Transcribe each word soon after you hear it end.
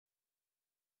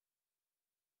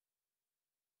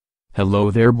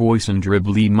Hello there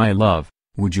Boysen-Driblee my love,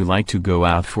 would you like to go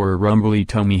out for a rumbly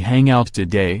tummy hangout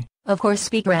today? Of course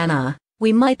Peakarana,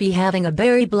 we might be having a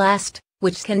berry blast,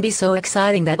 which can be so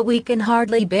exciting that we can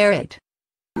hardly bear it.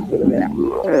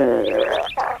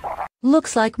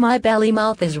 Looks like my belly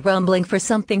mouth is rumbling for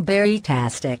something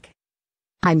berry-tastic.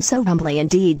 I'm so rumbly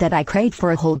indeed that I crave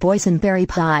for a whole boysenberry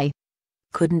pie.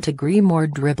 Couldn't agree more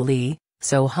Driblee,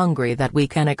 so hungry that we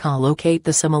can echolocate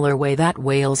the similar way that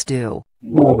whales do.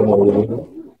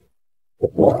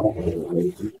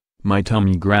 My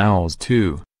tummy growls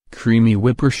too. Creamy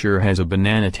Whipper sure has a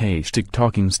banana taste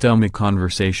talking stomach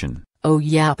conversation. Oh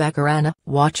yeah Peakarana,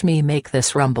 watch me make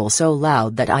this rumble so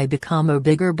loud that I become a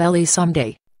bigger belly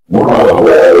someday.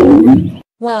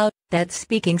 Wow, that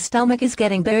speaking stomach is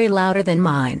getting very louder than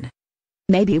mine.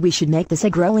 Maybe we should make this a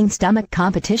growling stomach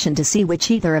competition to see which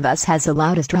either of us has the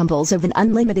loudest rumbles of an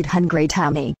unlimited hungry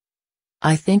tummy.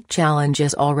 I think challenge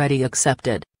is already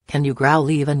accepted. Can you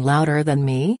growl even louder than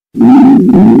me?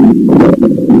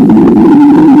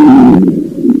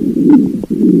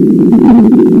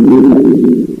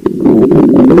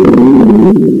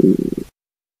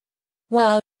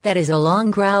 Wow, that is a long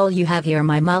growl you have here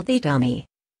my mouthy tummy.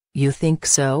 You think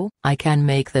so? I can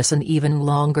make this an even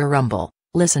longer rumble.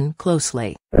 Listen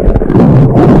closely.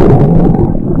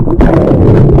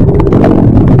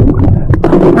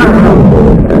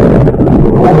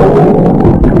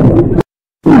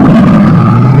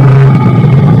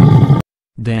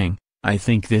 Dang, I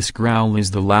think this growl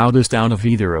is the loudest out of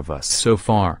either of us so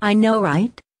far. I know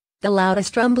right? The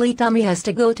loudest rumbly tummy has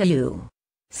to go to you.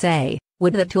 Say,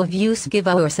 would the two of you give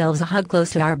ourselves a hug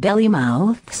close to our belly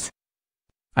mouths?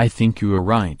 I think you are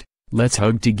right. Let's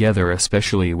hug together,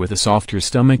 especially with a softer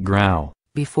stomach growl.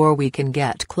 Before we can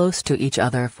get close to each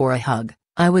other for a hug,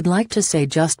 I would like to say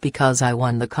just because I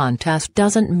won the contest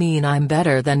doesn't mean I'm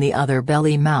better than the other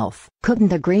belly mouth.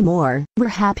 Couldn't agree more. We're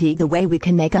happy the way we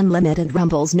can make unlimited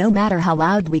rumbles no matter how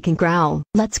loud we can growl.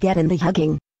 Let's get in the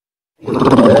hugging.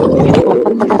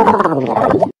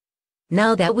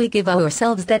 Now that we give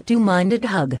ourselves that two-minded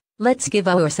hug, let's give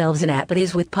ourselves an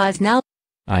appetizer with pies now.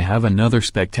 I have another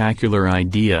spectacular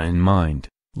idea in mind.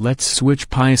 Let's switch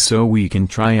pies so we can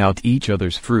try out each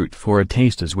other's fruit for a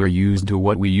taste as we're used to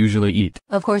what we usually eat.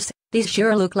 Of course, these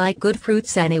sure look like good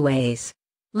fruits anyways.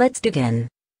 Let's dig in.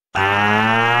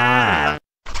 The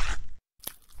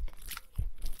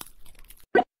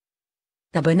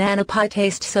banana pie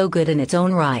tastes so good in its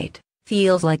own right.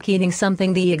 Feels like eating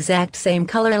something the exact same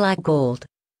color like gold.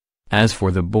 As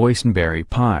for the boysenberry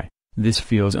pie, this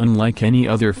feels unlike any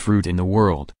other fruit in the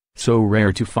world, so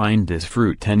rare to find this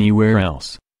fruit anywhere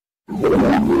else.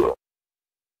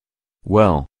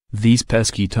 Well, these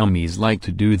pesky tummies like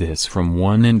to do this from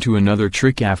one end to another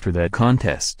trick after that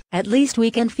contest. At least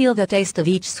we can feel the taste of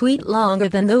each sweet longer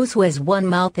than those who has one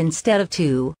mouth instead of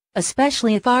two,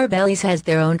 especially if our bellies has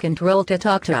their own control to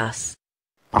talk to us.